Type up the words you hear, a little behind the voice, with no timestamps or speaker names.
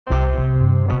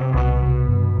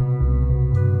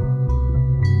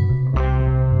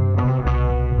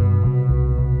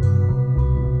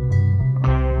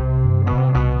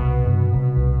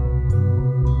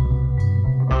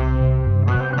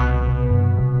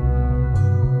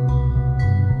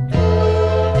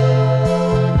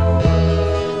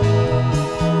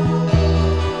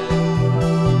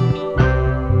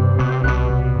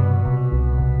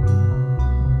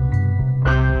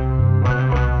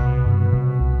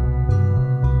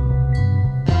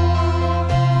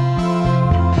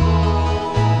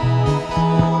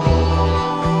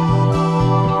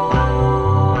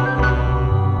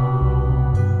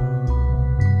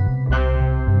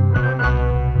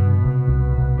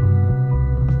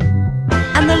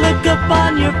look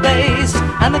upon your face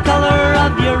and the color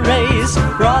of your race.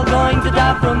 We're all going to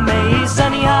die from mace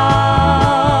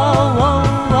anyhow. Oh,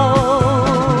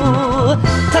 oh.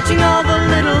 Touching all the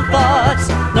little thoughts,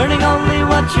 learning only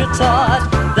what you're taught,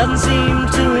 doesn't seem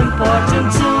too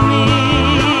important to me.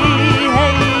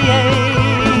 Hey,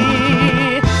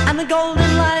 hey. And the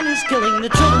golden line is killing the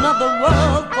children of the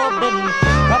world forbidden.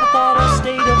 Proper thought or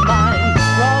state of mind,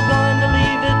 we're all going to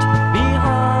leave it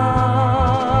behind.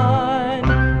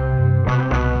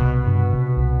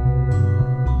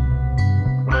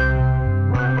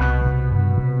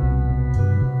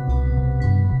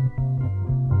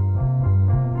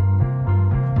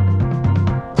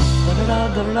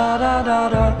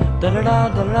 Da-da-da-da-da-da,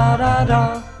 da-da-da-da-da-da.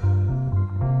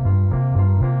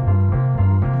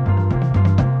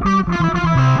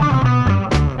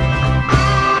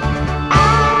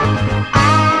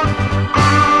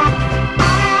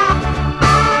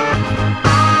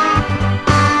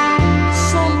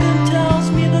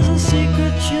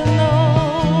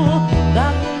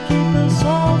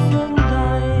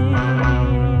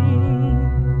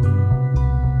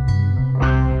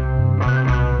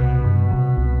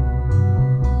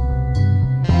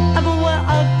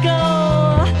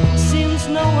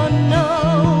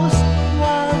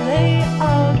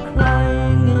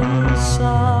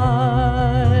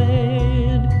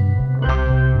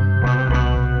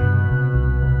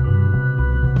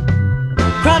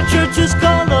 Crowded churches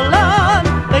call